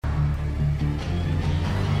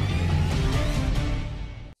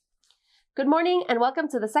Good morning and welcome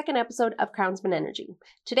to the second episode of Crownsman Energy.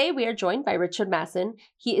 Today we are joined by Richard Masson.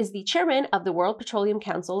 He is the chairman of the World Petroleum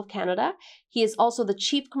Council of Canada. He is also the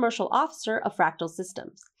chief commercial officer of Fractal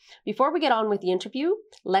Systems. Before we get on with the interview,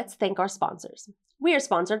 let's thank our sponsors. We are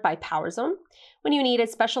sponsored by PowerZone. When you need a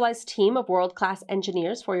specialized team of world-class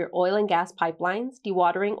engineers for your oil and gas pipelines,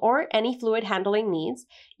 dewatering, or any fluid handling needs,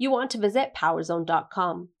 you want to visit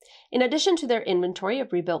powerzone.com. In addition to their inventory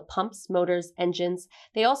of rebuilt pumps, motors, engines,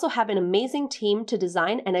 they also have an amazing team to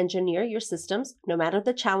design and engineer your systems, no matter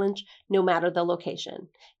the challenge, no matter the location.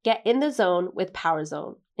 Get in the zone with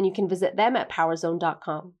PowerZone, and you can visit them at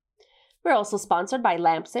powerzone.com. We're also sponsored by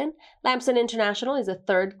Lamson. Lamson International is a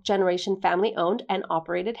third-generation family-owned and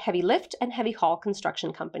operated heavy lift and heavy haul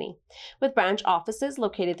construction company, with branch offices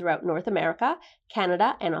located throughout North America,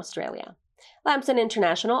 Canada, and Australia. Lamson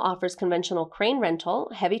International offers conventional crane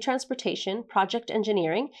rental, heavy transportation, project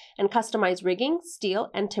engineering, and customized rigging,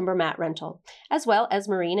 steel, and timber mat rental, as well as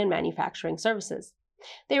marine and manufacturing services.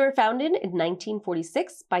 They were founded in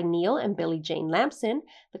 1946 by Neil and Billy Jane Lamson.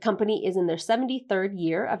 The company is in their 73rd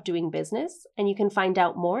year of doing business, and you can find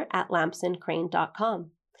out more at lamsoncrane.com.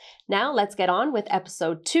 Now let's get on with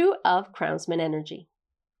episode 2 of Crownsman Energy.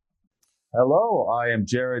 Hello, I am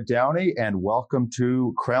Jared Downey, and welcome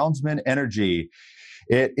to Crownsman Energy.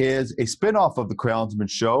 It is a spin-off of the Crownsman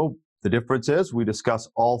Show. The difference is we discuss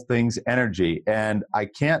all things energy, and I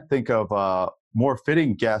can't think of a more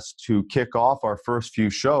fitting guest to kick off our first few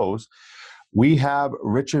shows. We have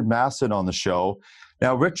Richard Masson on the show.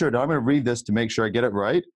 Now, Richard, I'm going to read this to make sure I get it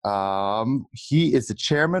right. He is the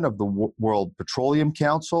chairman of the World Petroleum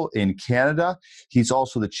Council in Canada. He's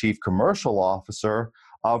also the chief commercial officer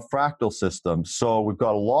of Fractal Systems. So we've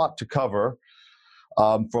got a lot to cover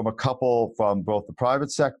from both the private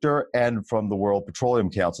sector and from the World Petroleum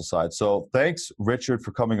Council side. So thanks, Richard,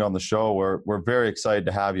 for coming on the show. We're very excited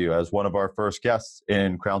to have you as one of our first guests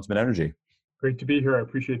in Crownsman Energy. Great to be here. I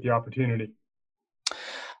appreciate the opportunity.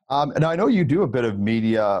 And I know you do a bit of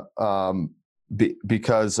media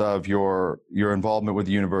because of your involvement with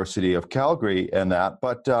the University of Calgary and that.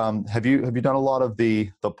 But have you done a lot of the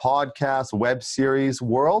podcast web series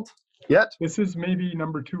world yet? This is maybe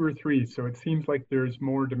number 2 or 3, so it seems like there's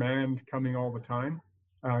more demand coming all the time.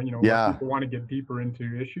 People want to get deeper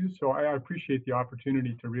into issues, so I appreciate the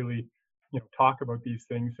opportunity to really, talk about these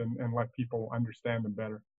things and let people understand them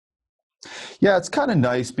better. Yeah, it's kind of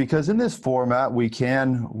nice because in this format we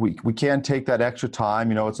can take that extra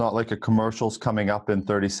time. It's not like a commercial's coming up in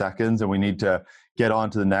 30 seconds and we need to get on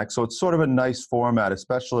to the next. So it's sort of a nice format,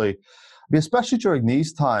 especially during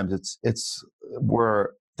these times. It's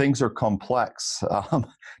where things are complex,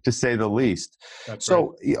 to say the least. That's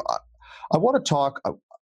so right. I want to talk.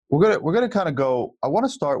 We're gonna kind of go. I want to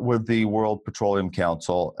start with the World Petroleum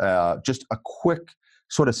Council. Just a quick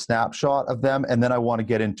sort of snapshot of them, and then I want to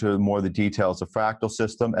get into more of the details of Fractal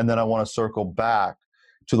System, and then I want to circle back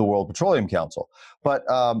to the World Petroleum Council. But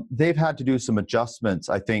they've had to do some adjustments,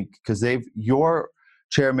 I think, because you're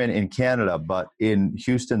chairman in Canada, but in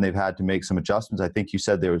Houston they've had to make some adjustments. I think you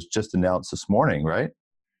said they was just announced this morning, right?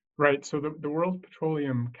 Right. So the World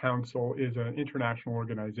Petroleum Council is an international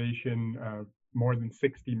organization of more than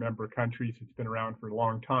 60 member countries. It's been around for a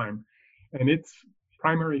long time, and its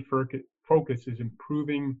primary focus is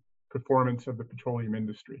improving performance of the petroleum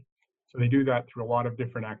industry. So they do that through a lot of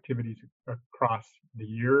different activities across the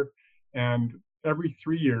year. And every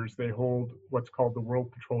 3 years, they hold what's called the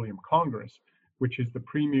World Petroleum Congress, which is the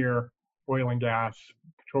premier oil and gas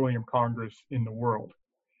petroleum congress in the world.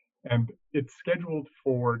 And it's scheduled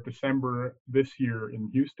for December this year in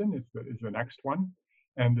Houston, is the next one.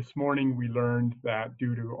 And this morning we learned that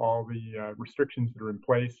due to all the restrictions that are in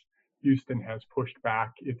place, Houston has pushed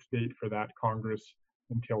back its date for that Congress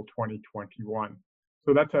until 2021.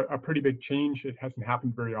 So that's a pretty big change. It hasn't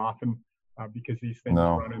happened very often because these things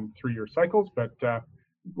run in 3-year cycles, but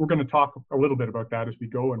we're going to talk a little bit about that as we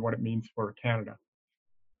go and what it means for Canada.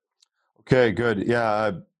 Okay, good.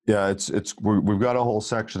 Yeah, we've got a whole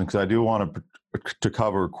section because I do want to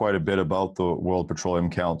cover quite a bit about the World Petroleum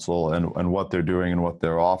Council and what they're doing and what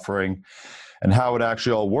they're offering, and how it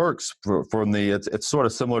actually all works. It's sort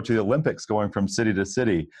of similar to the Olympics, going from city to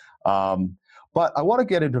city. But I want to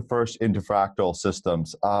get into Fractal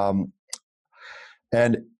Systems.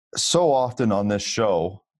 And so often on this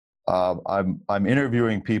show, I'm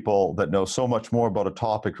interviewing people that know so much more about a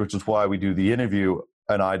topic, which is why we do the interview,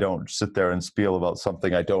 and I don't sit there and spiel about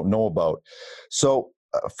something I don't know about. So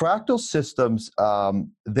Fractal Systems,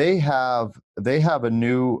 they have a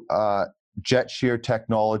new jet shear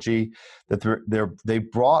technology that they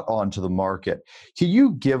brought onto the market. Can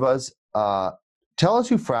you give us tell us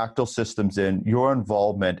who Fractal Systems in, your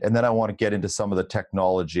involvement, and then I want to get into some of the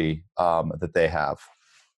technology that they have.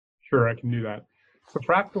 Sure, I can do that. So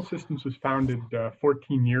Fractal Systems was founded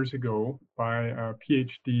 14 years ago by a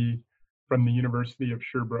PhD from the University of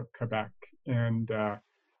Sherbrooke, Quebec, and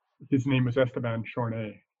his name was Esteban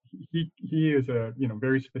Chornet. He is a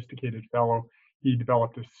very sophisticated fellow. He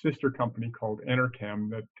developed a sister company called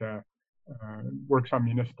Enerchem that works on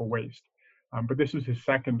municipal waste. But this was his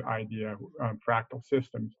second idea, Fractal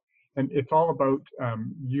Systems, and it's all about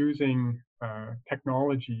using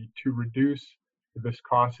technology to reduce the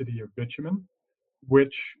viscosity of bitumen,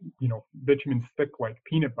 which, bitumen's thick like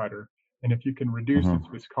peanut butter. And if you can reduce its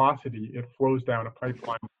viscosity, it flows down a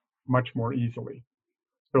pipeline much more easily.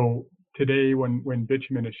 So today, when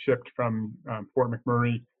bitumen is shipped from Fort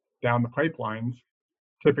McMurray down the pipelines,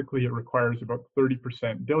 typically it requires about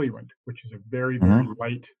 30% diluent, which is a very, very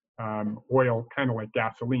light oil, kind of like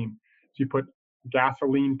gasoline. So you put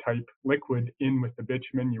gasoline type liquid in with the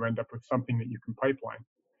bitumen, you end up with something that you can pipeline.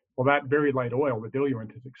 Well, that very light oil, the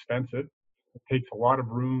diluent, is expensive. It takes a lot of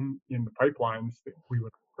room in the pipelines that we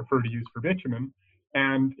would prefer to use for bitumen,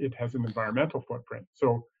 and it has an environmental footprint.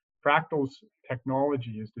 So Fractal's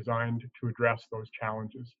technology is designed to address those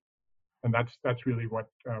challenges, and that's really what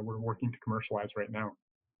we're working to commercialize right now.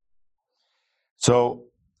 So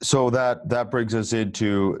that brings us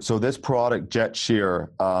into, so this product, Jet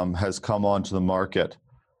Shear, has come onto the market.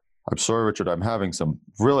 I'm sorry, Richard, I'm having some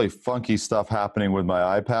really funky stuff happening with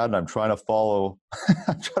my iPad, and I'm trying to follow,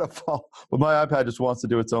 but my iPad just wants to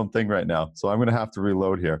do its own thing right now. So I'm going to have to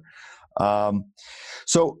reload here.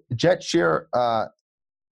 So Jet Shear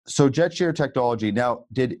technology, now,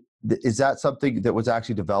 is that something that was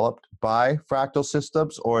actually developed by Fractal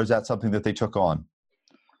Systems, or is that something that they took on?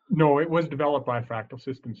 No, it was developed by Fractal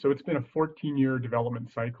Systems. So it's been a 14-year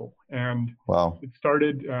development cycle. And wow. It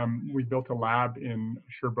started, we built a lab in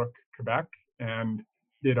Sherbrooke, Quebec, and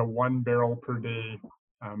did a 1 barrel per day,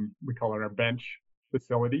 we call it our bench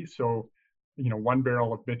facility. So, 1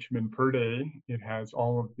 barrel of bitumen per day. It has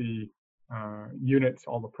all of the units,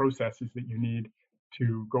 all the processes that you need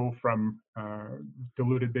to go from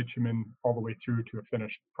diluted bitumen all the way through to a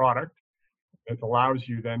finished product. It allows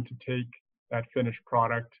you then to take that finished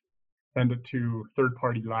product, send it to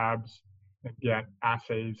third-party labs, and get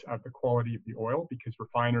assays of the quality of the oil, because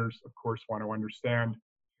refiners, of course, want to understand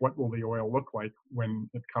what will the oil look like when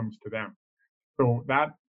it comes to them. So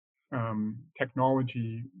that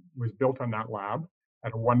technology was built on that lab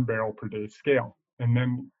at a 1 barrel per day scale. And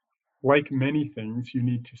then, like many things, you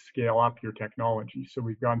need to scale up your technology. So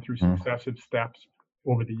we've gone through successive steps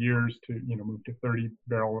over the years to move to 30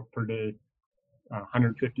 barrel per day,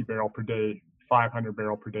 150 barrel per day, 500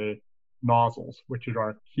 barrel per day nozzles, which is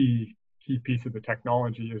our key piece of the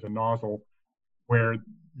technology, is a nozzle where I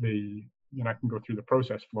can go through the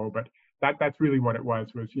process flow, but that's really what it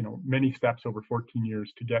was many steps over 14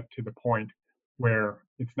 years to get to the point where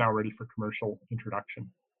it's now ready for commercial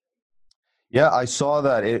introduction. Yeah, I saw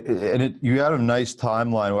that. You had a nice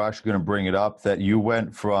timeline. We're actually going to bring it up, that you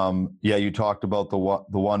went from, you talked about the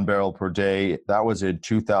 1 barrel per day. That was in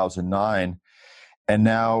 2009. And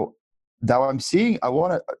now I'm seeing,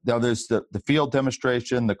 now there's the field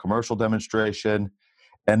demonstration, the commercial demonstration,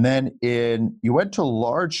 and then you went to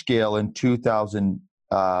large scale in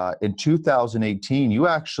 2018. You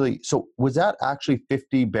actually, so was that actually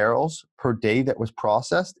 50 barrels per day that was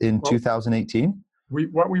processed in 2018?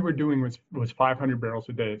 What we were doing was 500 barrels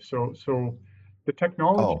a day. So the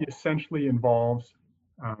technology essentially involves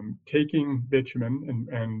taking bitumen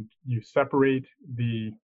and you separate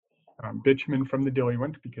the bitumen from the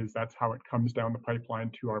diluent, because that's how it comes down the pipeline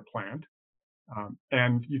to our plant.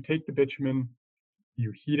 And you take the bitumen,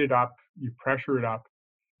 you heat it up, you pressure it up,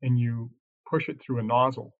 and you push it through a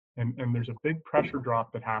nozzle. And there's a big pressure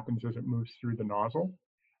drop that happens as it moves through the nozzle.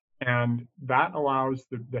 And that allows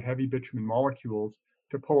the heavy bitumen molecules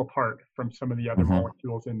to pull apart from some of the other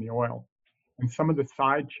molecules in the oil. And some of the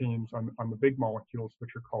side chains on the big molecules,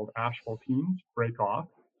 which are called asphaltenes, break off.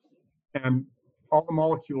 And all the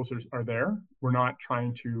molecules are there. We're not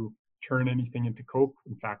trying to turn anything into coke.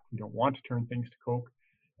 In fact, we don't want to turn things to coke.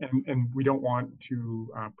 And we don't want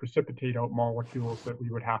to precipitate out molecules that we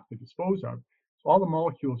would have to dispose of. So all the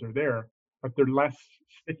molecules are there, but they're less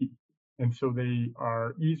sticky. And so they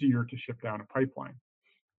are easier to ship down a pipeline.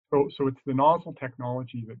 So it's the nozzle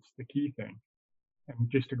technology that's the key thing. And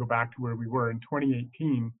just to go back to where we were in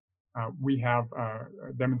 2018, we have a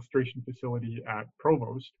demonstration facility at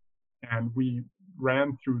Provost, and we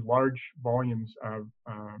ran through large volumes of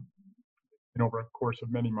over a course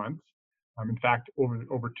of many months. In fact,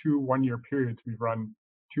 over 2 1-year periods, we've run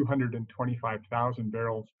 225,000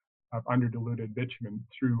 barrels of underdiluted bitumen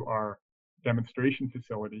through our demonstration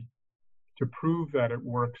facility to prove that it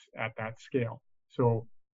works at that scale. So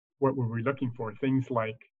what were we looking for? Things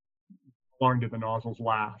like, how long do the nozzles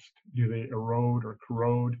last? Do they erode or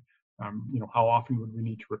corrode? How often would we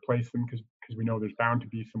need to replace them? Because we know there's bound to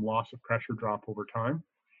be some loss of pressure drop over time.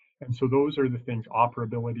 And so those are the things,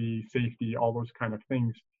 operability, safety, all those kind of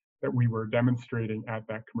things that we were demonstrating at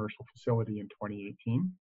that commercial facility in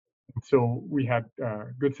 2018. And so we had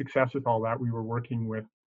good success with all that. We were working with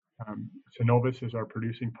Synovus as our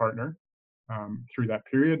producing partner through that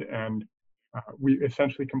period. And we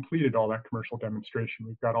essentially completed all that commercial demonstration.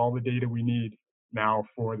 We've got all the data we need now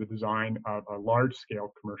for the design of a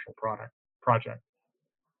large-scale commercial project.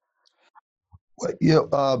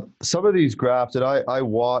 Some of these graphs that I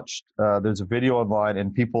watched, there's a video online,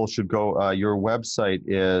 and people should go. Your website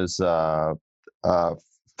is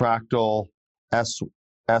Fractal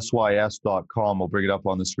SYS.com. We'll bring it up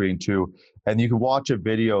on the screen too, and you can watch a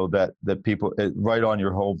video that people right on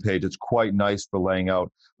your homepage. It's quite nice for laying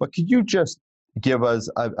out. But could you just give us,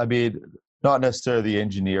 I mean, not necessarily the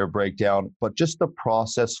engineer breakdown, but just the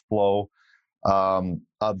process flow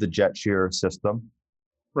of the jet shear system?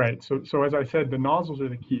 Right. So as I said, the nozzles are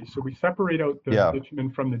the key. So we separate out the bitumen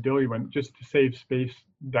from the diluent just to save space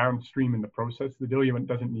downstream in the process. The diluent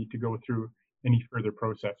doesn't need to go through any further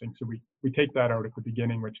processing. So we take that out at the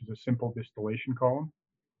beginning, which is a simple distillation column.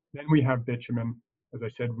 Then we have bitumen. As I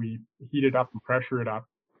said, we heat it up and pressure it up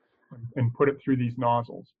and put it through these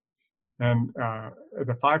nozzles. And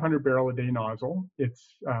the 500 barrel a day nozzle,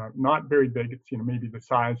 it's not very big. It's maybe the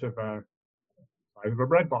size of a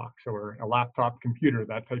bread box or a laptop computer,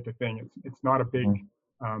 that type of thing. It's not a big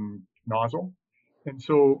nozzle. And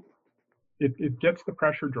so it gets the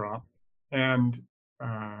pressure drop. And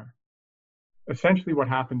essentially what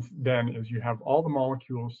happens then is you have all the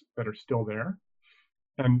molecules that are still there.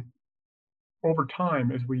 And over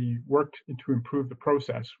time, as we worked to improve the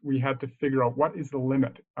process, we had to figure out what is the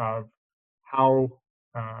limit of how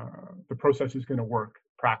the process is going to work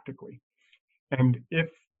practically. And if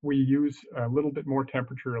we use a little bit more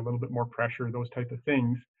temperature, a little bit more pressure, those type of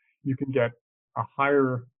things, you can get a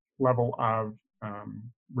higher level of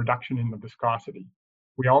reduction in the viscosity.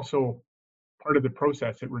 We also, part of the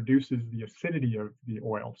process, it reduces the acidity of the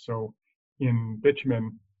oil. So in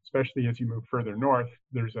bitumen, especially as you move further north,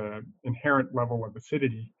 there's an inherent level of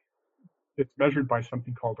acidity. It's measured by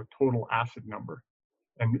something called a total acid number.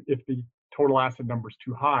 And if the total acid number is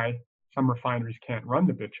too high, some refineries can't run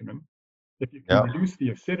the bitumen. If you can reduce the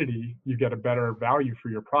acidity, you get a better value for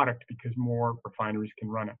your product because more refineries can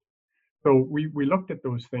run it. So we looked at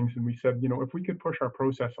those things and we said, if we could push our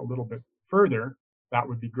process a little bit further, that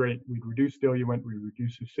would be great. We'd reduce diluent, we'd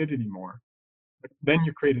reduce acidity more. But then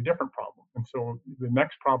you create a different problem. And so the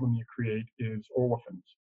next problem you create is olefins,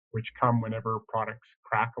 which come whenever products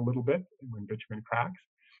crack a little bit, when bitumen cracks.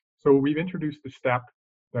 So we've introduced a step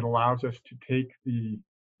that allows us to take the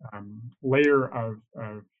layer of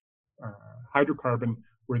hydrocarbon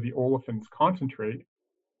where the olefins concentrate,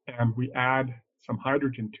 and we add some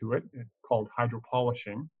hydrogen to it. It's called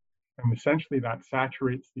hydropolishing, and essentially that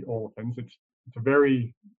saturates the olefins. It's a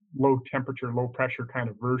very low temperature, low pressure kind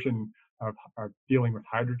of version of dealing with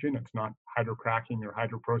hydrogen. It's not hydrocracking or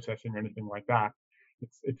hydroprocessing or anything like that.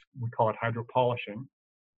 We call it hydropolishing.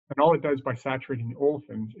 And all it does by saturating the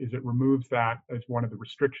olefins is it removes that as one of the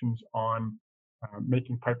restrictions on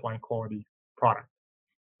making pipeline quality product.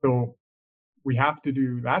 So we have to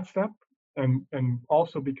do that step, and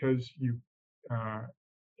also because you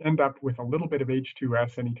end up with a little bit of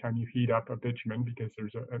H2S anytime you heat up a bitumen, because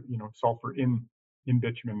there's a sulfur in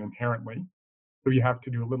bitumen inherently. So you have to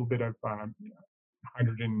do a little bit of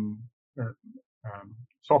hydrogen or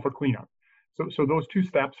sulfur cleanup. So those two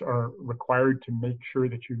steps are required to make sure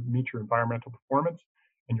that you meet your environmental performance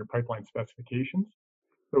and your pipeline specifications.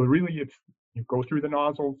 So really, you go through the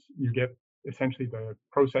nozzles, you get essentially the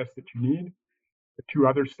process that you need, the two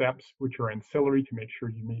other steps, which are ancillary to make sure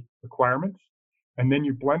you meet requirements, and then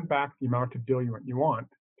you blend back the amount of diluent you want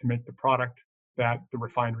to make the product that the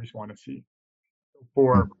refineries want to see. So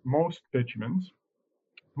for most bitumens,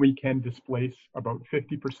 we can displace about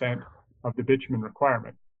 50% of the bitumen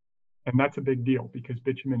requirement. And that's a big deal because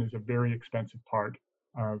bitumen is a very expensive part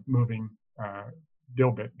of moving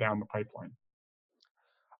dilbit down the pipeline.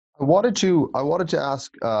 I wanted to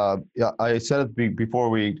ask. I said it before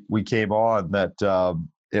we came on that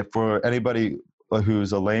if for anybody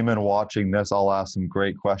who's a layman watching this, I'll ask some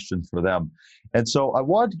great questions for them. And so I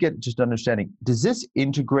wanted to get just understanding: does this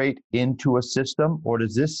integrate into a system, or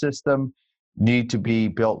does this system need to be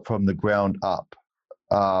built from the ground up?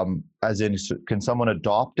 As in, can someone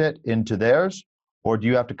adopt it into theirs, or do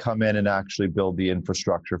you have to come in and actually build the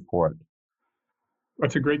infrastructure for it?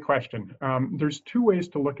 That's a great question. There's two ways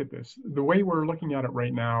to look at this. The way we're looking at it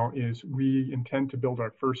right now is we intend to build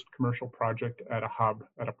our first commercial project at a hub,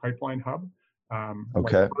 at a pipeline hub. Like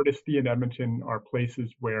Okay. Hardisty and Edmonton are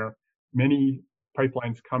places where many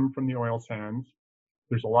pipelines come from the oil sands.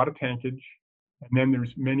 There's a lot of tankage, and then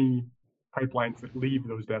there's many pipelines that leave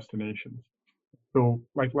those destinations. So,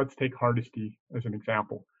 like, let's take Hardisty as an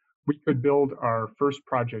example. We could build our first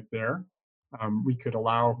project there. We could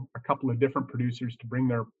allow a couple of different producers to bring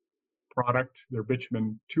their product, their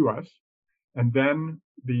bitumen, to us. And then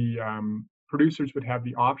the producers would have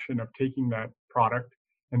the option of taking that product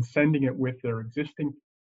and sending it with their existing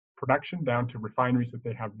production down to refineries that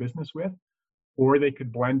they have business with, or they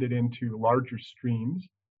could blend it into larger streams,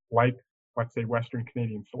 like, let's say, Western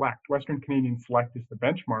Canadian Select. Western Canadian Select is the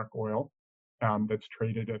benchmark oil that's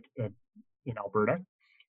traded in Alberta.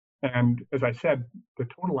 And as I said, the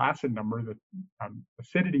total acid number, the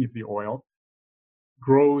acidity of the oil,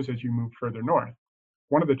 grows as you move further north.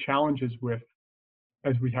 One of the challenges with,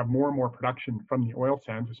 as we have more and more production from the oil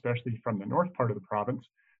sands, especially from the north part of the province,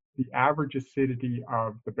 the average acidity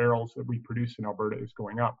of the barrels that we produce in Alberta is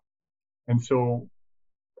going up. And so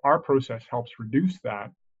our process helps reduce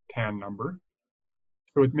that TAN number.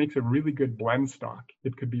 So it makes a really good blend stock.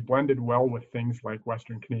 It could be blended well with things like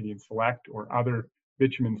Western Canadian Select or other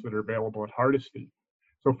bitumens that are available at Hardisty.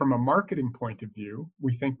 So from a marketing point of view,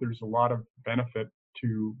 we think there's a lot of benefit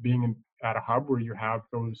to being at a hub where you have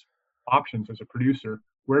those options as a producer.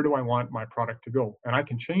 Where do I want my product to go? And I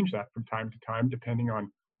can change that from time to time depending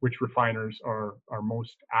on which refiners are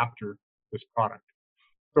most after this product.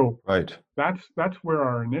 So Right. that's where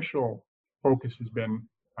our initial focus has been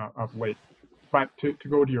of late. But to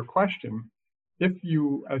go to your question, if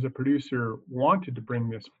you, as a producer, wanted to bring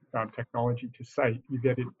this technology to site, you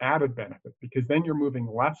get an added benefit because then you're moving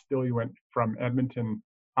less diluent from Edmonton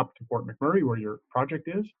up to Fort McMurray, where your project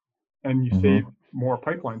is, and you save more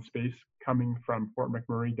pipeline space coming from Fort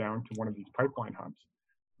McMurray down to one of these pipeline hubs.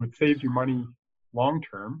 So it saves you money long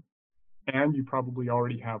term, and you probably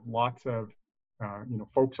already have lots of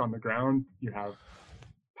folks on the ground. You have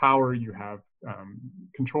power, you have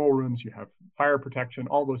control rooms, you have fire protection,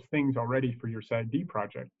 all those things already for your SAGD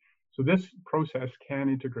project. So this process can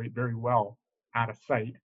integrate very well at a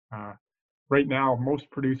site. Right now, most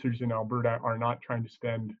producers in Alberta are not trying to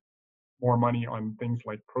spend more money on things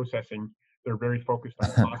like processing. They're very focused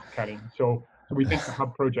on cost cutting. So we think the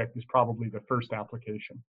hub project is probably the first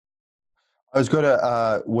application. I was going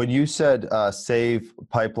to, when you said save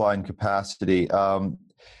pipeline capacity,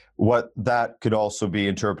 what that could also be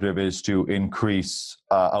interpreted is to increase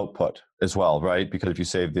output as well, right? Because if you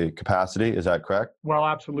save the capacity, is that correct? Well,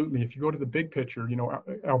 absolutely. If you go to the big picture,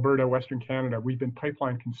 Alberta, Western Canada, we've been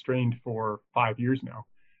pipeline constrained for 5 years now.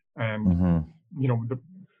 And,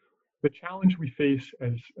 the challenge we face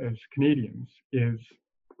as Canadians is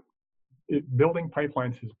building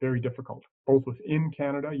pipelines is very difficult, both within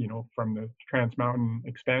Canada, from the Trans Mountain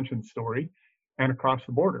expansion story, and across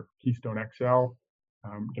the border. Keystone XL,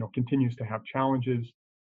 continues to have challenges.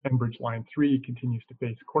 Enbridge Line 3 continues to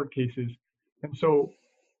face court cases. And so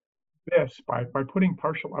by putting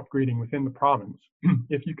partial upgrading within the province,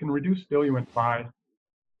 if you can reduce diluent by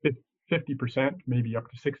 50%, maybe up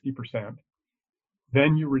to 60%,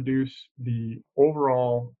 then you reduce the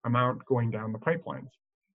overall amount going down the pipelines.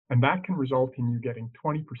 And that can result in you getting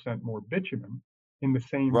 20% more bitumen in the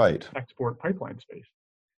same export pipeline space.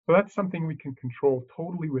 So that's something we can control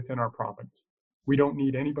totally within our province. We don't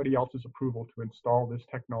need anybody else's approval to install this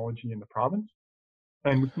technology in the province.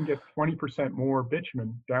 And we can get 20% more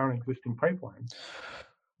bitumen down existing pipelines.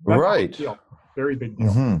 That's a big deal. Very big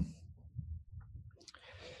deal.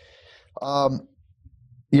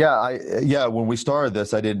 When we started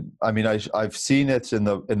this, I've seen it in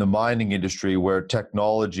the mining industry where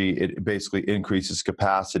technology, it basically increases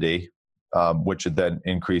capacity, which then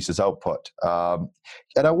increases output. And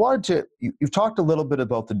I wanted to, you've talked a little bit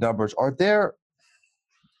about the numbers.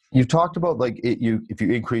 You've talked about if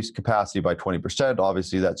you increase capacity by 20%,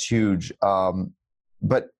 obviously that's huge.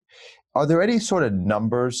 But are there any sort of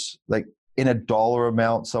numbers, like in a dollar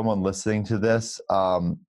amount, someone listening to this,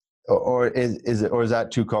 or is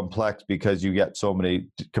that too complex because you get so many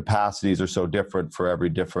capacities are so different for every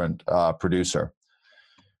different producer?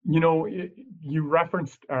 You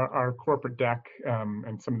referenced our corporate deck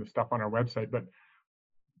and some of the stuff on our website, but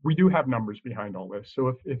we do have numbers behind all this.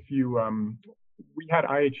 So if you we had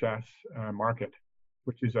IHS Market,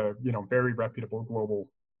 which is a very reputable global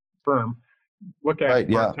firm, look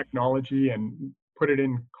at our technology and put it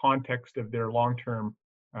in context of their long-term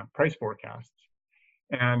price forecasts.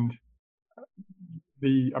 And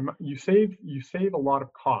you save a lot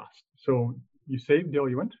of cost. So you save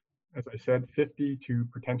diluent, as I said, 50 to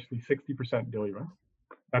potentially 60% diluent.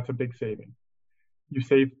 That's a big saving. You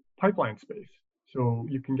save pipeline space, so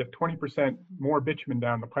you can get 20% more bitumen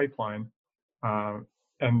down the pipeline,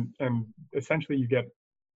 and essentially you get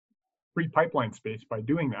free pipeline space by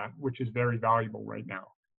doing that, which is very valuable right now.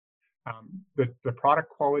 The product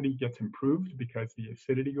quality gets improved because the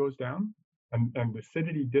acidity goes down, and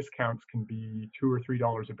acidity discounts can be $2 or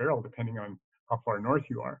 $3 a barrel depending on how far north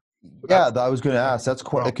you are. So Yeah, I was going to ask. That's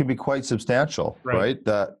quite. well, It can be quite substantial, right? right?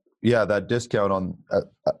 That discount on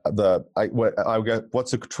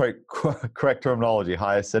what's the correct terminology?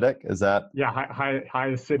 High acidic, is that? Yeah, high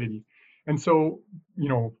acidity, and so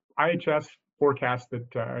IHS forecast that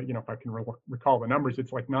if I can recall the numbers,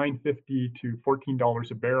 it's like $9.50 to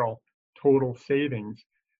 $14 a barrel total savings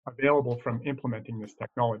available from implementing this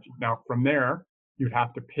technology. Now, from there, you'd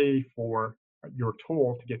have to pay for your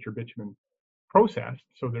toll to get your bitumen processed.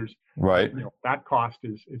 So there's Right. that cost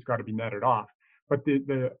is got to be netted off. But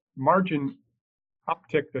the margin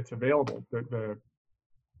uptick that's available, the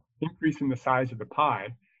increase in the size of the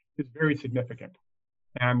pie is very significant.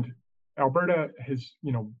 And Alberta has,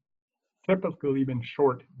 typically been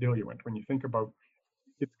short diluent. When you think about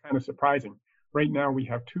it, it's kind of surprising. Right now, we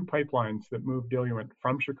have two pipelines that move diluent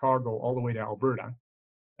from Chicago all the way to Alberta,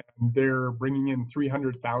 and they're bringing in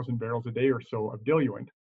 300,000 barrels a day or so of diluent,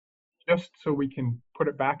 just so we can put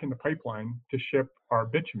it back in the pipeline to ship our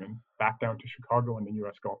bitumen back down to Chicago and the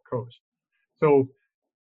U.S. Gulf Coast. So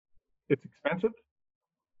it's expensive.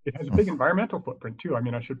 It has a big environmental footprint too. I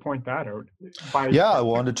mean, I should point that out. I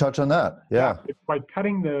wanted to touch on that. Yeah. By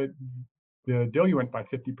cutting the diluent by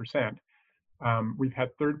 50%, we've had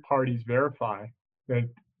third parties verify that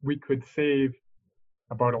we could save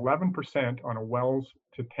about 11% on a wells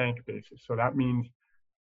to tank basis. So that means,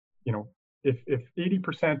 if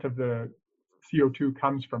 80% of the CO2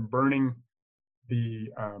 comes from burning the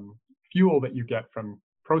fuel that you get from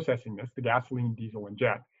processing this, the gasoline, diesel, and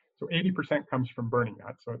jet. So 80% comes from burning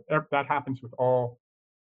that. So that happens with all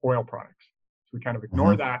oil products. So we kind of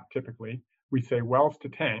ignore that typically. We say wells to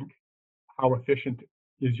tank, how efficient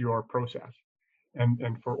is your process?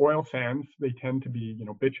 And for oil sands, they tend to be,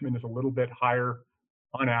 bitumen is a little bit higher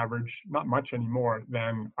on average, not much anymore,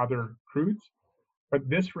 than other crudes. But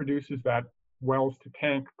this reduces that wells to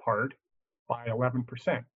tank part by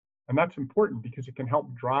 11%. And that's important because it can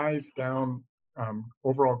help drive down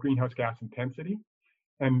overall greenhouse gas intensity.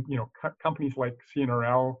 And companies like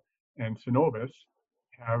CNRL and Cenovus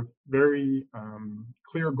have very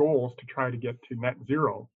clear goals to try to get to net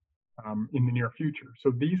zero in the near future.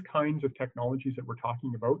 So these kinds of technologies that we're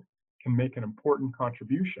talking about can make an important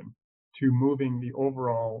contribution to moving the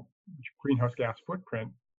overall greenhouse gas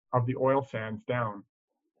footprint of the oil sands down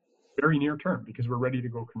very near term, because we're ready to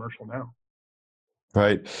go commercial now.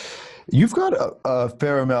 Right. You've got a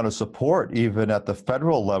fair amount of support even at the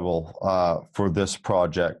federal level for this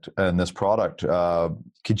project and this product.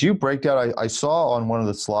 Could you break down, I saw on one of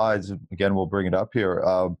the slides, again, we'll bring it up here,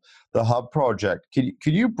 the hub project.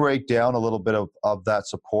 Could you break down a little bit of that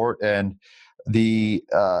support and I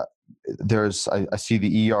see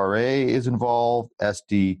the ERA is involved,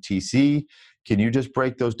 SDTC. Can you just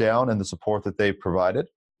break those down and the support that they've provided?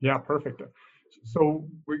 Yeah, perfect. So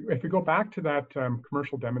if we go back to that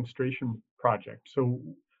commercial demonstration project, so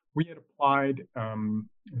we had applied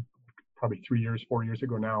probably 4 years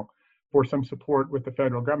ago now for some support with the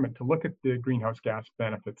federal government to look at the greenhouse gas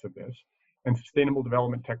benefits of this. And Sustainable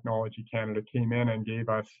Development Technology Canada came in and gave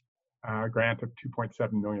us a grant of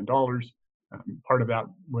 $2.7 million. Part of that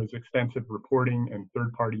was extensive reporting and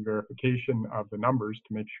third-party verification of the numbers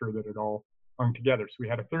to make sure that it all hung together. So we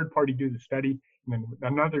had a third party do the study, and then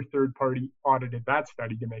another third party audited that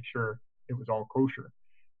study to make sure it was all kosher.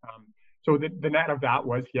 So the net of that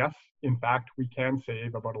was, yes, in fact, we can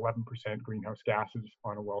save about 11% greenhouse gases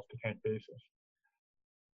on a wells to tank basis.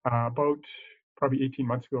 About probably 18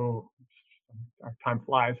 months ago, time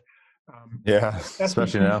flies.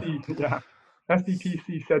 Especially now. Yeah,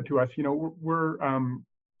 SDTC said to us, we're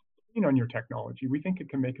keen on your technology. We think it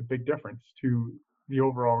can make a big difference to the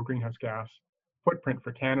overall greenhouse gas footprint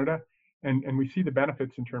for Canada, and we see the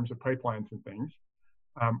benefits in terms of pipelines and things.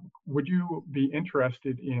 Would you be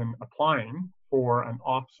interested in applying for an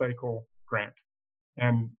off-cycle grant?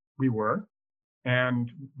 And we were,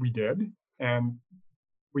 and we did, and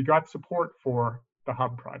we got support for the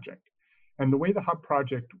hub project. And the way the hub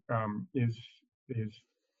project is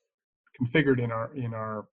configured in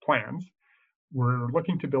our plans, we're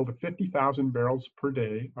looking to build a 50,000 barrels per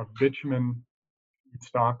day of bitumen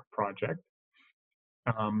feedstock project.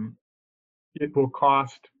 It will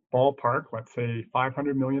cost ballpark, let's say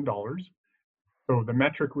 $500 million. So the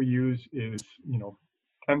metric we use is,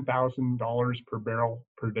 $10,000 per barrel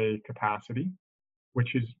per day capacity,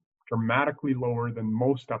 which is dramatically lower than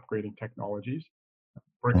most upgrading technologies.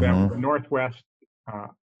 For example, the Northwest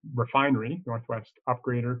refinery, Northwest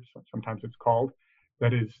Upgrader, sometimes it's called,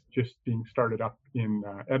 that is just being started up in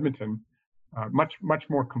Edmonton, much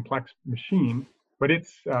more complex machine, but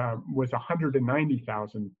it's was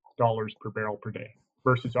 $190,000 per barrel per day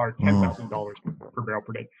versus our $10,000 per barrel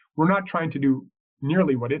per day. We're not trying to do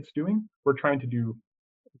nearly what it's doing. We're trying to do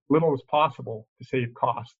as little as possible to save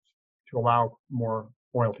costs to allow more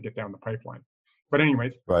oil to get down the pipeline. But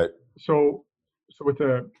anyways, right. So with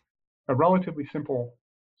a relatively simple,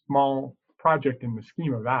 small project in the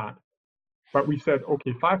scheme of that, but we said,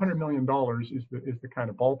 okay, $500 million is the kind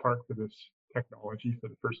of ballpark for this technology for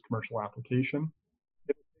the first commercial application.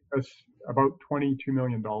 It took us about $22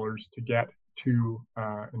 million to get to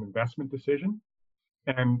an investment decision.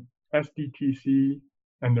 And SDTC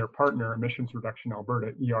and their partner, Emissions Reduction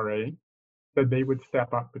Alberta, ERA, said they would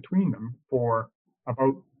step up between them for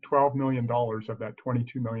about $12 million of that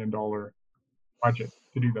 $22 million budget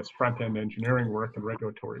to do this front-end engineering work and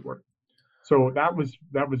regulatory work. So that was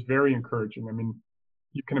very encouraging. I mean,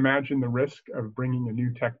 you can imagine the risk of bringing a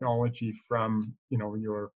new technology from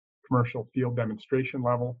your commercial field demonstration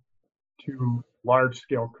level to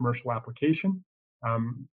large-scale commercial application.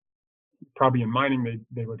 Probably in mining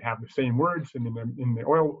they would have the same words, and in the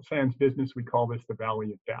oil sands business we call this the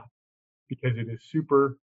valley of death, because it is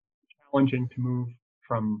super challenging to move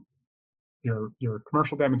from your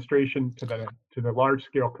commercial demonstration to the large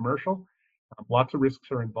scale commercial. Lots of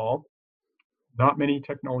risks are involved. Not many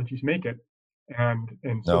technologies make it, and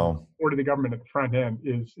so the support of the government at the front end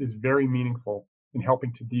is very meaningful in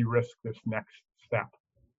helping to de-risk this next step.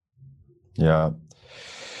 Yeah,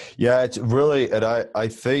 it's really, and I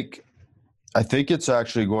think it's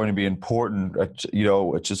actually going to be important.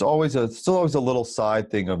 Which is still always a little side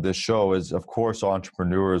thing of this show is, of course,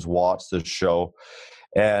 entrepreneurs watch this show,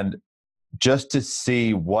 and just to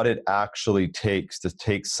see what it actually takes to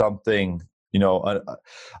take something.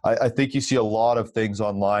 I think you see a lot of things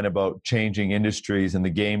online about changing industries and the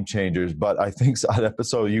game changers, but I think an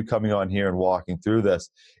episode of you coming on here and walking through this,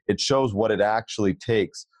 it shows what it actually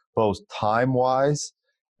takes, both time-wise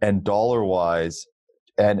and dollar-wise,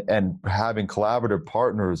 and having collaborative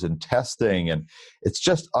partners and testing, and it's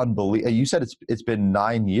just unbelievable. You said it's been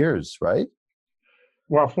 9 years, right?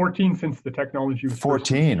 Well, 14 since the technology was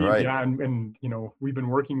 14, right? Yeah, and we've been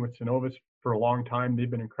working with Cenovus for a long time.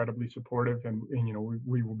 They've been incredibly supportive, and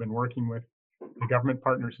we've been working with the government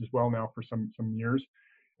partners as well now for some years,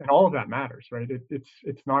 and all of that matters, right?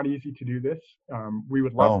 It's not easy to do this. We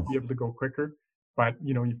would love to be able to go quicker, but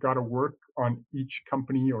you've got to work on each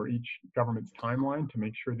company or each government's timeline to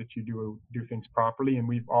make sure that you do things properly, and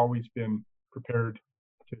we've always been prepared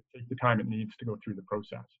to take the time it needs to go through the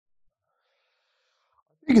process.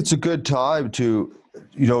 I think it's a good time to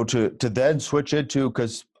then switch into,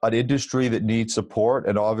 because an industry that needs support,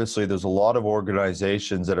 and obviously there's a lot of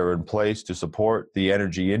organizations that are in place to support the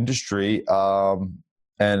energy industry, and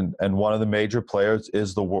one of the major players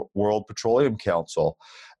is the World Petroleum Council.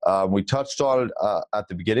 We touched on it at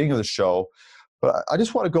the beginning of the show, but I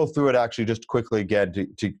just want to go through it actually just quickly again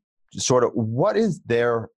to sort of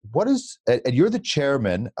and you're the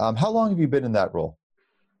chairman. How long have you been in that role?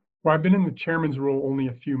 Well, I've been in the chairman's role only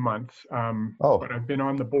a few months, but I've been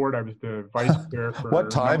on the board. I was the vice chair for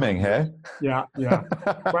what timing, hey? Yeah.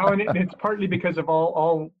 Well, and it's partly because of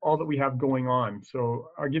all that we have going on.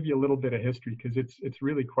 So I'll give you a little bit of history, because it's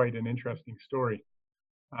really quite an interesting story.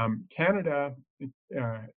 Canada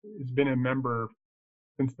has been a member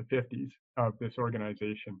since the 50s of this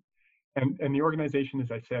organization, and the organization,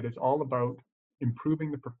 as I said, is all about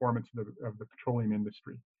improving the performance of the petroleum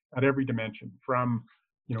industry at every dimension, from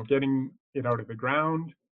getting it out of the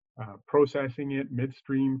ground, processing it,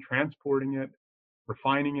 midstream, transporting it,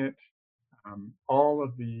 refining it, all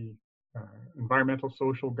of the environmental,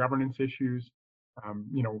 social, governance issues,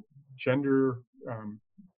 gender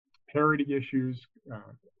parity issues,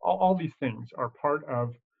 all these things are part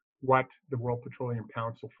of what the World Petroleum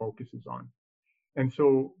Council focuses on. And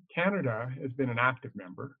so Canada has been an active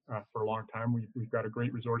member for a long time. We've got a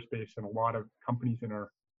great resource base and a lot of companies in our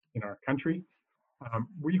country.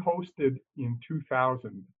 We hosted in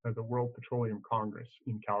 2000 the World Petroleum Congress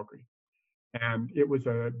in Calgary, and it was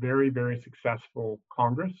a very, very successful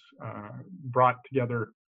Congress, brought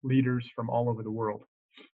together leaders from all over the world.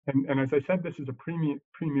 And as I said, this is a premier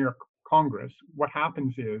Congress. What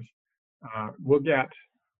happens is I'll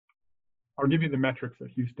give you the metrics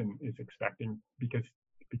that Houston is expecting, because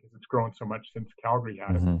because it's grown so much since Calgary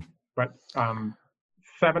had it. Hmm. But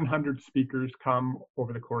 700 speakers come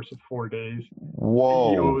over the course of 4 days.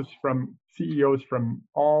 Whoa. CEOs from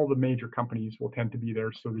all the major companies will tend to be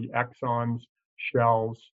there. So the Exxons,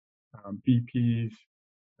 Shells, BPs,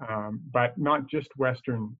 but not just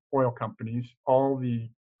Western oil companies, all the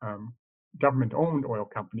government-owned oil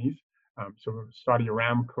companies. So Saudi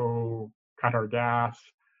Aramco, Qatar Gas,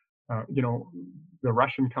 the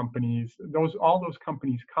Russian companies, all those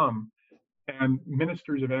companies come, and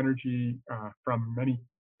ministers of energy from many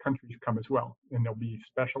countries come as well. And there'll be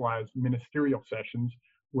specialized ministerial sessions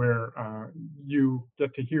where you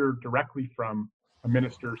get to hear directly from a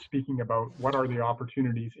minister speaking about what are the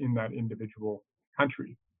opportunities in that individual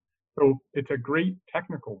country. So it's a great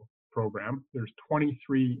technical program. There's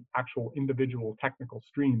 23 actual individual technical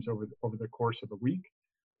streams over the course of a week,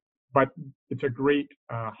 but it's a great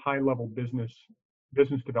high-level business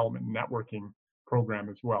development networking program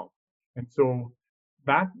as well. And so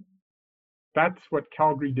that's what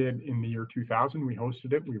Calgary did in the year 2000. We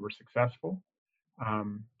hosted it. We were successful.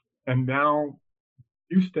 And now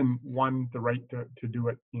Houston won the right to do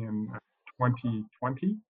it in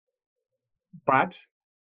 2020. But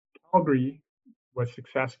Calgary was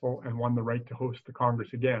successful and won the right to host the Congress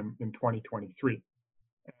again in 2023.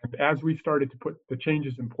 And as we started to put the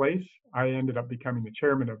changes in place, I ended up becoming the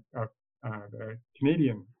chairman of the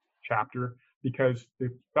Canadian chapter, because the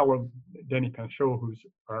fellow Denny Panchot, who's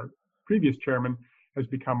our previous chairman, has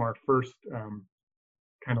become our first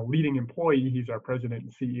kind of leading employee. He's our president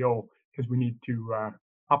and CEO, because we need to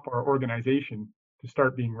up our organization to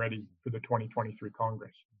start being ready for the 2023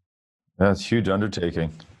 Congress. That's a huge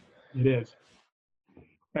undertaking. It is.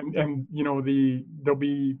 And there'll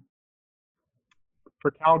be,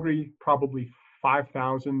 for Calgary, probably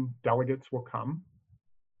 5,000 delegates will come,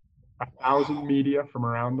 1,000 media from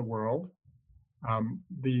around the world.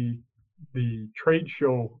 The trade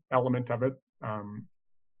show element of it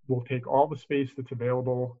will take all the space that's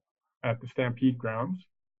available at the Stampede grounds.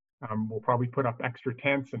 We'll probably put up extra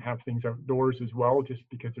tents and have things outdoors as well, just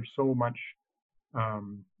because there's so much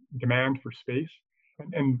demand for space.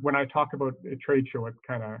 And when I talk about a trade show, it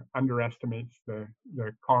kind of underestimates the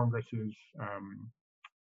Congress's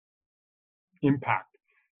impact.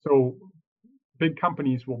 So big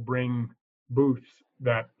companies will bring booths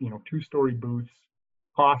that, 2-story booths,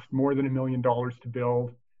 cost more than $1 million to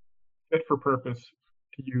build, fit for purpose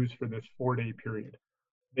to use for this 4-day period.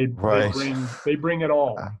 They bring it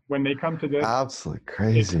all. When they come to this, absolutely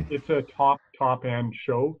crazy. It's a top end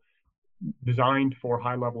show designed for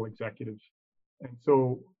high-level executives. And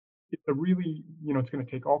so it's a really, it's going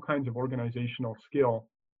to take all kinds of organizational skill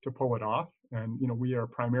to pull it off. And, we are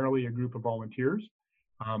primarily a group of volunteers.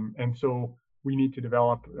 And so we need to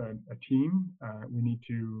develop a team. We need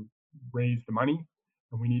to raise the money,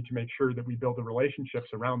 and we need to make sure that we build the relationships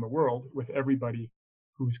around the world with everybody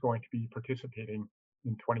who's going to be participating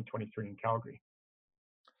in 2023 in Calgary.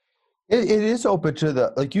 It is open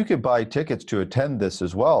to you could buy tickets to attend this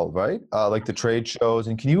as well, right? Like the trade shows,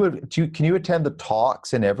 and can you attend the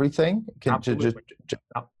talks and everything? Absolutely.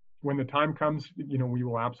 When the time comes, we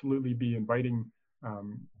will absolutely be inviting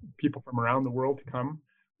people from around the world to come.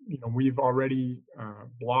 We've already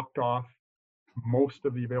blocked off most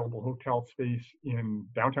of the available hotel space in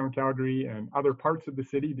downtown Calgary and other parts of the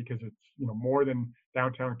city, because it's more than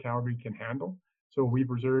downtown Calgary can handle. So we've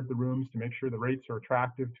reserved the rooms to make sure the rates are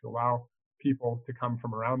attractive to allow people to come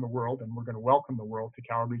from around the world, and we're going to welcome the world to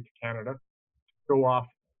Calgary, to Canada, to show off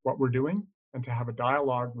what we're doing, and to have a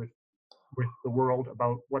dialogue with the world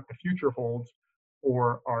about what the future holds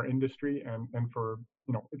for our industry, and for,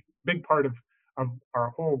 it's a big part of our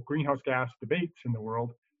whole greenhouse gas debates in the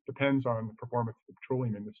world depends on the performance of the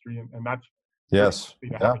petroleum industry, and that's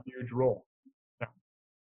to have a huge role.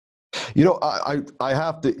 I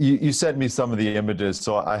have to, you sent me some of the images,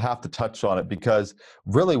 so I have to touch on it, because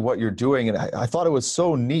really what you're doing, and I thought it was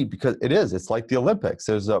so neat, because it's like the Olympics.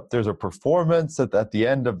 There's a performance at the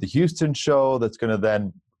end of the Houston show that's going to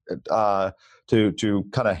then to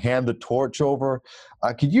kind of hand the torch over.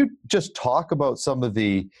 Could you just talk about some of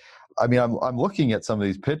the, I'm looking at some of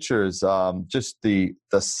these pictures, just the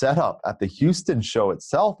setup at the Houston show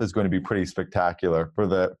itself is going to be pretty spectacular for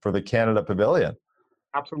the Canada Pavilion.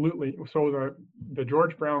 Absolutely. So the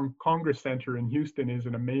George Brown Congress Center in Houston is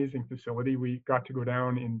an amazing facility. We got to go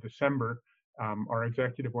down in December. Our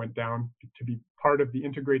executive went down to be part of the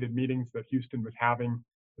integrated meetings that Houston was having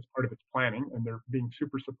as part of its planning, and they're being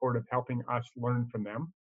super supportive, helping us learn from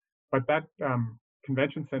them. But that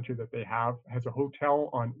convention center that they have has a hotel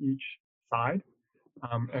on each side,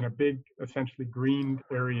 and a big, essentially greened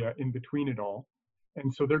area in between it all.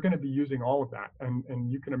 And so they're going to be using all of that.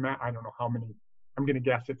 And you can imagine, I don't know how many, I'm going to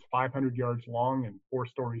guess it's 500 yards long and 4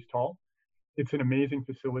 stories tall. It's an amazing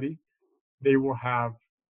facility. They will have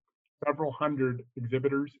several hundred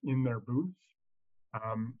exhibitors in their booths.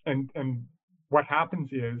 And what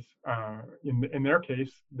happens is, in their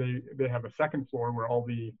case, they have a second floor where all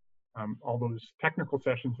those technical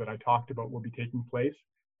sessions that I talked about will be taking place,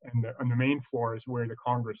 and the main floor is where the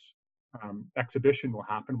Congress exhibition will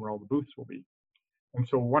happen, where all the booths will be. And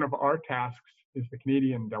so one of our tasks is the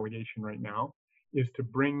Canadian delegation right now is to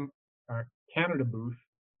bring a Canada booth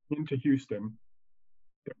into Houston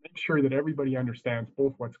to make sure that everybody understands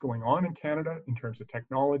both what's going on in Canada in terms of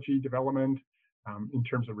technology development, in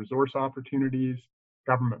terms of resource opportunities,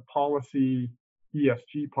 government policy,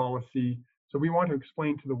 ESG policy. So we want to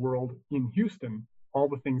explain to the world in Houston all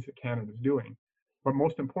the things that Canada is doing. But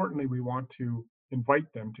most importantly, we want to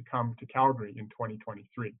invite them to come to Calgary in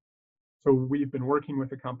 2023. So we've been working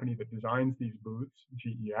with a company that designs these booths,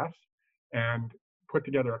 GES, and put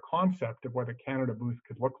together a concept of what a Canada booth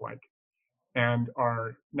could look like. And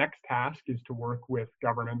our next task is to work with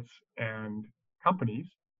governments and companies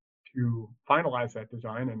to finalize that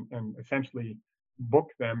design and essentially book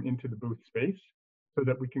them into the booth space so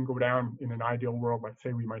that we can go down in an ideal world. Let's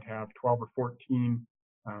say we might have 12 or 14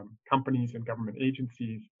 companies and government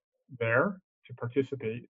agencies there to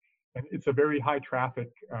participate. And it's a very high traffic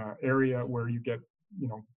area where you get,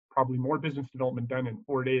 probably more business development done in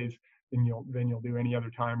 4 days than you'll do any other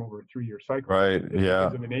time over a 3-year cycle. Right. Yeah.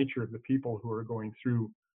 Because of the nature of the people who are going through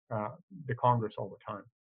the Congress all the time.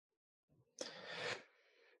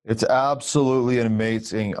 It's absolutely an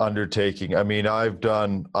amazing undertaking. I mean,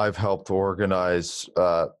 I've helped organize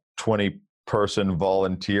 20-person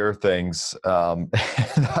volunteer things, and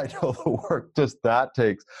I know the work just that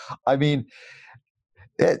takes. I mean,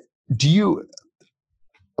 I'm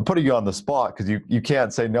putting you on the spot because you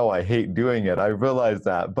can't say no. I hate doing it. I realize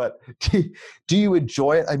that, but do you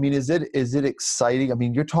enjoy it? I mean, is it exciting? I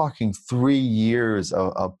mean, you're talking 3 years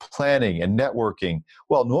of planning and networking.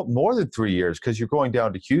 Well, no, more than 3 years because you're going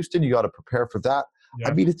down to Houston. You got to prepare for that. Yes.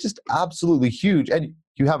 I mean, it's just absolutely huge, and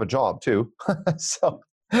you have a job too. So,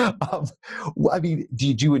 I mean,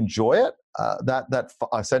 did you enjoy it? That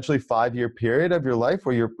essentially 5-year period of your life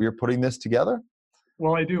where you're putting this together?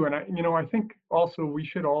 Well, I do. And I think also we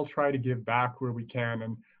should all try to give back where we can.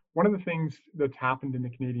 And one of the things that's happened in the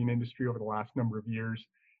Canadian industry over the last number of years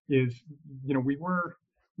is, we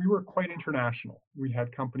were quite international. We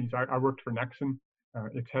had companies, I worked for Nexon.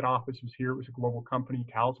 Its head office was here. It was a global company.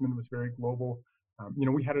 Talisman was very global.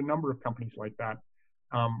 We had a number of companies like that.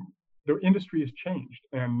 The industry has changed.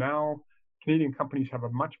 And now Canadian companies have a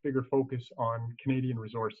much bigger focus on Canadian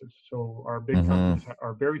resources. So our big companies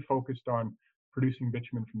are very focused on producing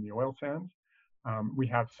bitumen from the oil sands. We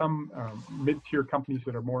have some mid-tier companies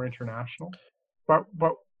that are more international, but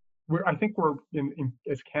I think we're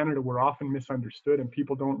as Canada, we're often misunderstood, and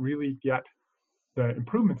people don't really get the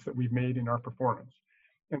improvements that we've made in our performance.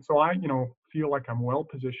 And so I, feel like I'm well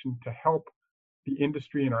positioned to help the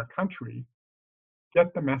industry in our country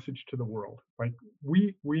get the message to the world. Like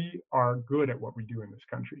we are good at what we do in this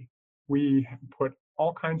country. We put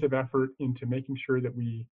all kinds of effort into making sure that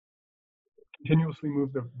we continuously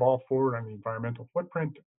move the ball forward on the environmental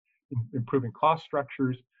footprint, improving cost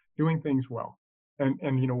structures, doing things well. And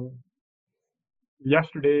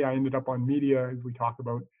yesterday I ended up on media, as we talk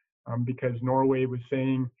about, because Norway was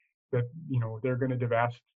saying that, they're going to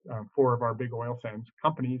divest 4 of our big oil sands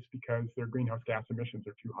companies because their greenhouse gas emissions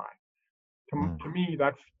are too high. To me,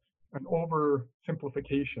 that's an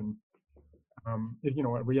oversimplification,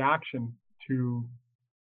 a reaction to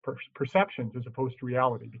perceptions as opposed to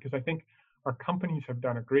reality, because I think our companies have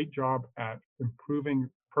done a great job at improving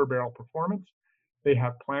per barrel performance. They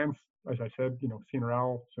have plans, as I said,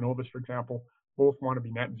 CNRL, Cenovus, for example, both want to be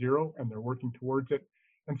net zero, and they're working towards it.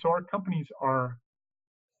 And so our companies are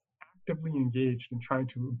actively engaged in trying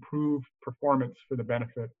to improve performance for the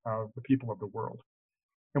benefit of the people of the world.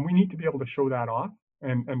 And we need to be able to show that off,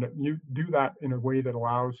 and you do that in a way that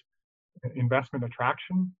allows investment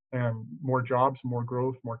attraction and more jobs, more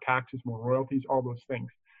growth, more taxes, more royalties, all those things.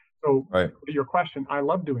 So to your question, I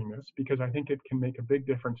love doing this because I think it can make a big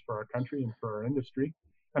difference for our country and for our industry.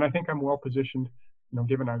 And I think I'm well positioned,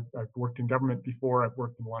 given I've worked in government before, I've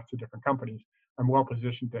worked in lots of different companies, I'm well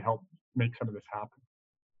positioned to help make some of this happen.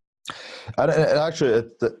 And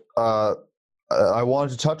actually, I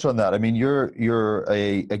wanted to touch on that. I mean, you're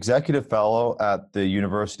a executive fellow at the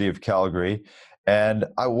University of Calgary. And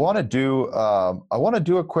I want to do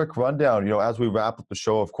a quick rundown. As we wrap up the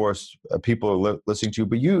show, of course, people are listening to you.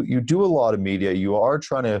 But you do a lot of media. You're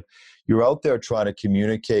out there trying to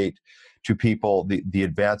communicate to people the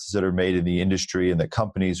advances that are made in the industry and that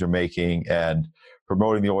companies are making and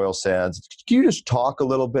promoting the oil sands. Can you just talk a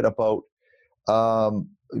little bit about, a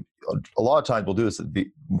lot of times we'll do this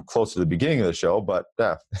close to the beginning of the show, but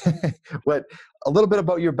but a little bit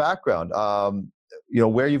about your background,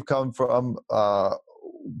 where you've come from,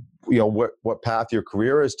 what path your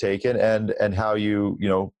career has taken, and how you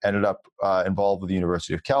ended up involved with the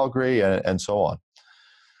University of Calgary and so on.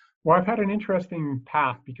 Well, I've had an interesting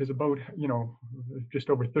path because about,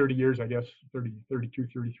 just over 30 years, I guess, 30, 32,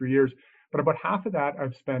 33 years, but about half of that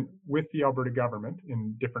I've spent with the Alberta government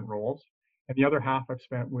in different roles, and the other half I've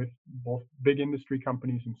spent with both big industry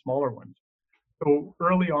companies and smaller ones. So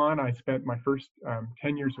early on, I spent my first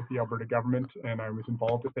 10 years with the Alberta government, and I was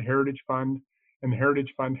involved with the Heritage Fund, and the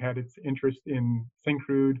Heritage Fund had its interest in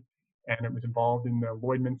Syncrude, and it was involved in the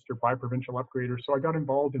Lloydminster Bi-Provincial Upgrader. So I got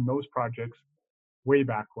involved in those projects way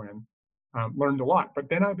back when, learned a lot. But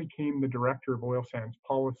then I became the director of oil sands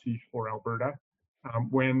policy for Alberta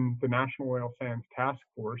when the National Oil Sands Task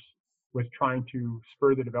Force was trying to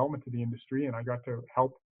spur the development of the industry, and I got to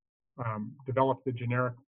help develop the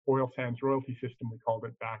generic oil sands royalty system, we called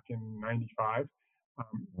it, back in '95,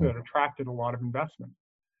 that attracted a lot of investment.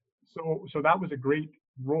 So that was a great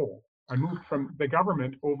role. I moved from the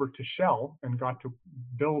government over to Shell and got to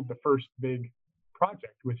build the first big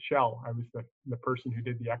project with Shell. I was the person who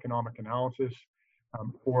did the economic analysis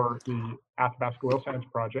for the Athabasca Oil Sands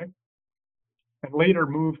project, and later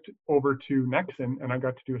moved over to Nexen, and I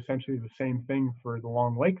got to do essentially the same thing for the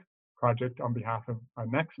Long Lake project on behalf of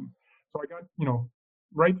Nexen. So I got,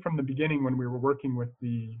 right from the beginning when we were working with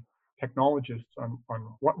the technologists on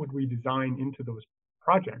what would we design into those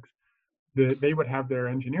projects, they would have their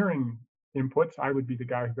engineering inputs. I would be the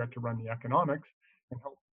guy who got to run the economics and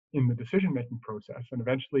help in the decision-making process. And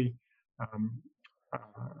eventually,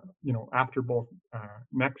 after both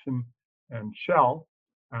Nexen and Shell,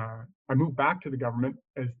 I moved back to the government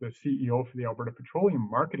as the CEO for the Alberta Petroleum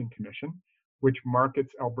Marketing Commission, which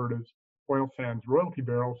markets Alberta's oil sands royalty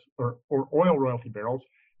barrels or oil royalty barrels,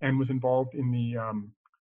 and was involved in the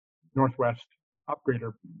Northwest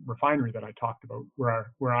Upgrader refinery that I talked about,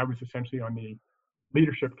 where I was essentially on the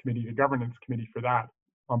leadership committee, the governance committee for that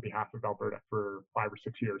on behalf of Alberta for 5 or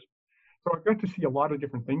 6 years. So I got to see a lot of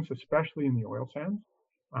different things, especially in the oil sands.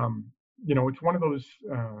 It's one of those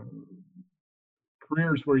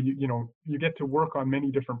careers where you get to work on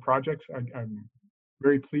many different projects. I'm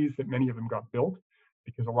very pleased that many of them got built,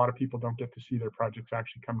 because a lot of people don't get to see their projects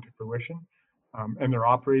actually come to fruition, and they're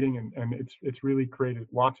operating, and it's really created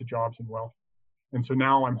lots of jobs and wealth. And so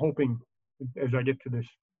now I'm hoping, as I get to this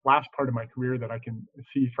last part of my career, that I can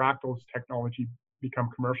see Fractal's technology become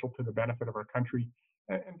commercial to the benefit of our country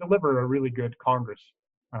and deliver a really good Congress.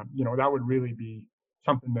 That would really be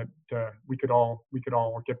something that we could all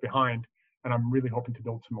get behind, and I'm really hoping to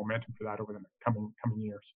build some momentum for that over the coming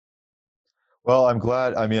years. Well, I'm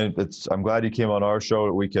glad. I mean, I'm glad you came on our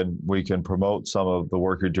show. We can promote some of the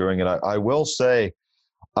work you're doing, and I will say,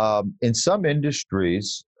 in some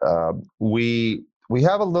industries, we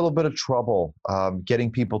have a little bit of trouble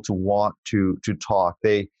getting people to want to talk.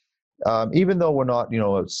 They, even though we're not,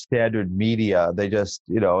 standard media, they just,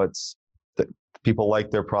 people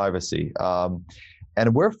like their privacy.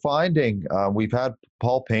 And we're finding, we've had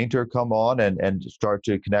Paul Painter come on and start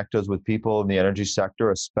to connect us with people in the energy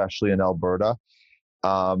sector, especially in Alberta,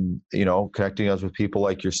 connecting us with people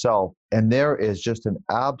like yourself. And there is just an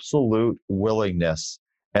absolute willingness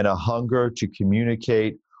and a hunger to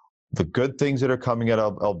communicate the good things that are coming out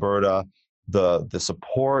of Alberta, the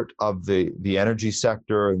support of the energy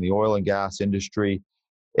sector and the oil and gas industry.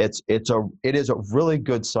 It is a really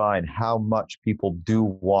good sign how much people do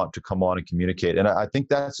want to come on and communicate. And I think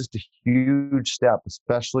that's just a huge step,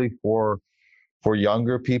 especially for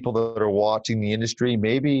younger people that are watching the industry.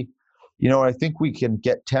 Maybe, I think we can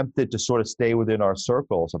get tempted to sort of stay within our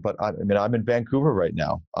circles. But I'm in Vancouver right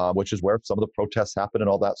now, which is where some of the protests happen and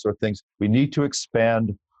all that sort of things. We need to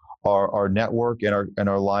expand our network and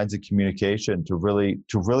our lines of communication to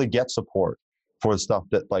really get support for the stuff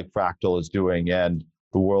that like Fractal is doing and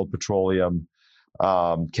the World Petroleum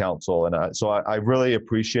Council. And so I really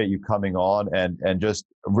appreciate you coming on and just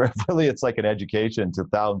really, it's like an education to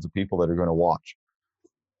thousands of people that are going to watch.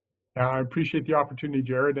 I appreciate the opportunity,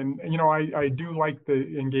 Jared. And, I do like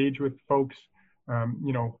to engage with folks.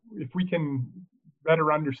 If we can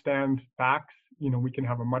better understand facts, we can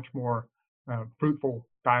have a much more fruitful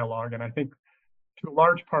dialogue. And I think to a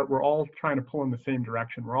large part, we're all trying to pull in the same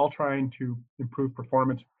direction. We're all trying to improve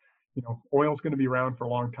performance. Oil is going to be around for a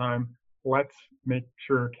long time. Let's make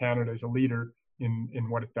sure Canada is a leader in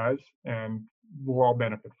what it does, and we'll all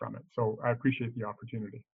benefit from it. So I appreciate the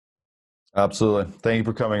opportunity. Absolutely. Thank you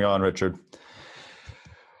for coming on, Richard.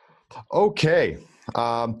 Okay.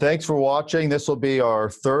 Thanks for watching. This will be our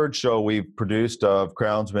third show we've produced of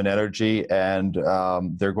Crownsman Energy, and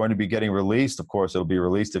they're going to be getting released. Of course, it'll be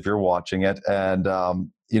released if you're watching it. And,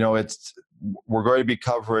 we're going to be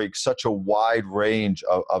covering such a wide range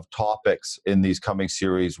of topics in these coming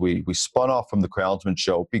series. We spun off from the Crownsman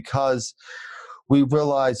Show because we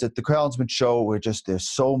realized that the Crownsman Show, there's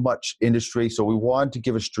so much industry. So we wanted to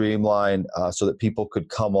give a streamline so that people could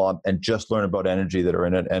come on and just learn about energy that are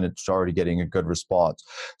in it. And it's already getting a good response.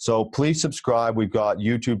 So please subscribe. We've got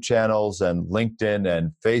YouTube channels and LinkedIn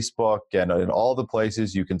and Facebook and in all the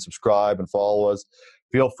places you can subscribe and follow us.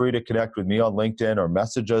 Feel free to connect with me on LinkedIn or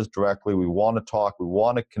message us directly. We want to talk. We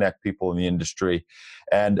want to connect people in the industry.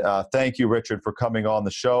 And thank you, Richard, for coming on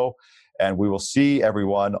the show. And we will see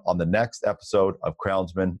everyone on the next episode of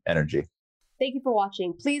Crownsman Energy. Thank you for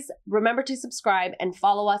watching. Please remember to subscribe and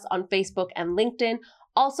follow us on Facebook and LinkedIn.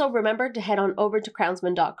 Also, remember to head on over to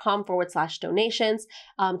crownsman.com/donations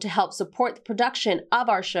to help support the production of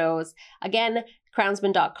our shows. Again,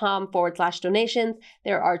 crownsman.com/donations.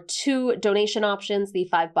 There are 2 donation options, the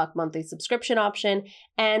 $5 monthly subscription option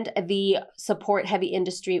and the support heavy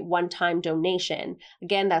industry one-time donation.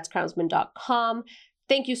 Again, that's crownsman.com.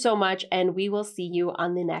 Thank you so much, and we will see you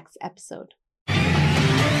on the next episode.